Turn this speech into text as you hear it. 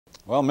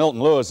Well,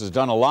 Milton Lewis has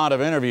done a lot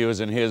of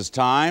interviews in his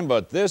time,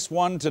 but this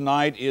one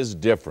tonight is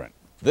different.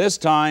 This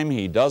time,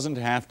 he doesn't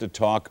have to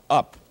talk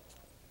up.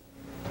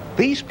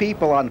 These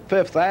people on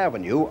Fifth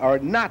Avenue are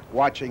not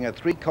watching a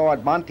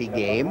three-card Monte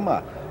game,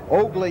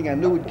 ogling a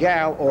nude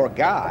gal or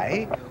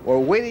guy,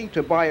 or waiting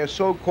to buy a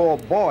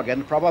so-called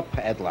bargain from a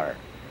peddler.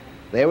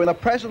 They're in the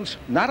presence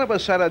not of a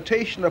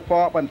sanitation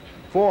department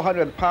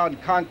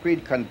 400-pound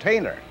concrete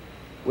container,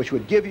 which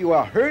would give you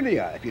a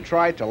hernia if you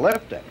tried to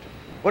lift it,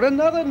 but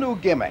another new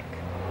gimmick,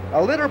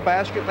 a litter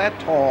basket that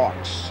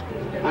talks.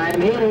 I'm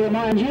here to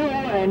remind you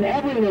and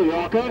every New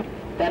Yorker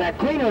that a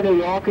cleaner New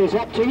York is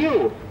up to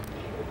you.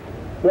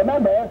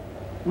 Remember,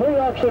 New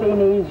York City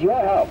needs your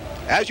help.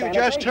 As you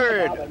just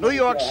heard, New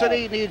York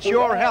City needs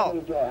your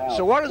help.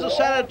 So what is the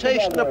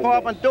sanitation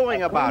department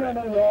doing about it?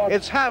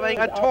 It's having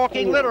a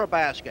talking litter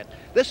basket.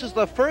 This is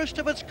the first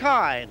of its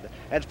kind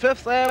at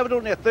Fifth Avenue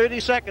near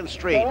 32nd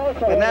Street.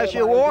 And as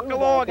you walk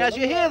along, as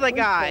you hear the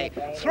guy,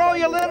 throw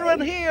your litter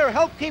in here,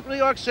 help keep New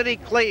York City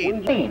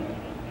clean.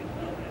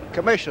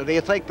 Commissioner, do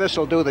you think this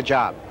will do the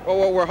job? Well,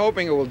 what we're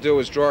hoping it will do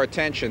is draw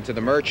attention to the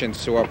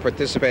merchants who are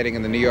participating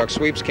in the New York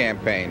Sweeps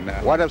campaign.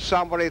 What if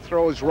somebody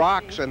throws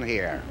rocks in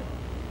here?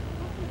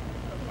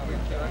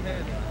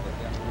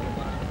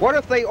 What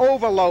if they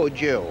overload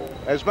you,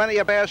 as many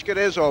a basket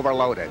is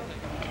overloaded?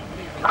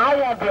 I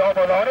won't be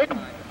overloaded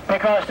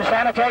because the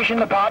sanitation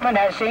department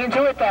has seen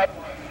to it that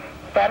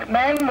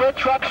men with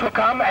trucks will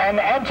come and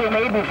empty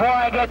me before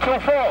I get too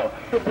full.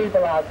 The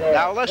people out there.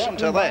 Now listen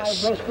to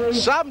this.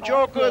 Some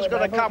joker is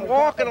going to come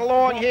walking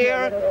along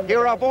here,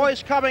 hear a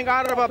voice coming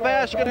out of a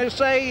basket and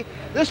say,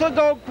 "This will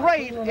go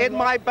great in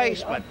my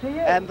basement."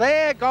 And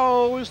there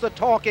goes the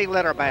talking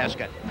litter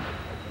basket.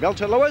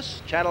 Milton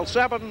Lewis, Channel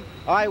 7,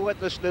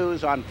 Eyewitness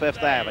News on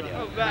Fifth Avenue.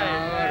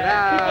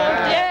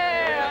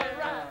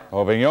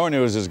 Hoping your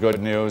news is good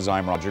news,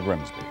 I'm Roger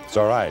Grimsby. It's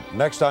all right.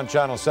 Next on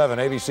Channel 7,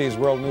 ABC's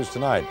World News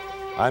Tonight.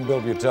 I'm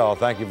Bill Butel.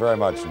 Thank you very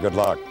much and good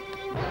luck.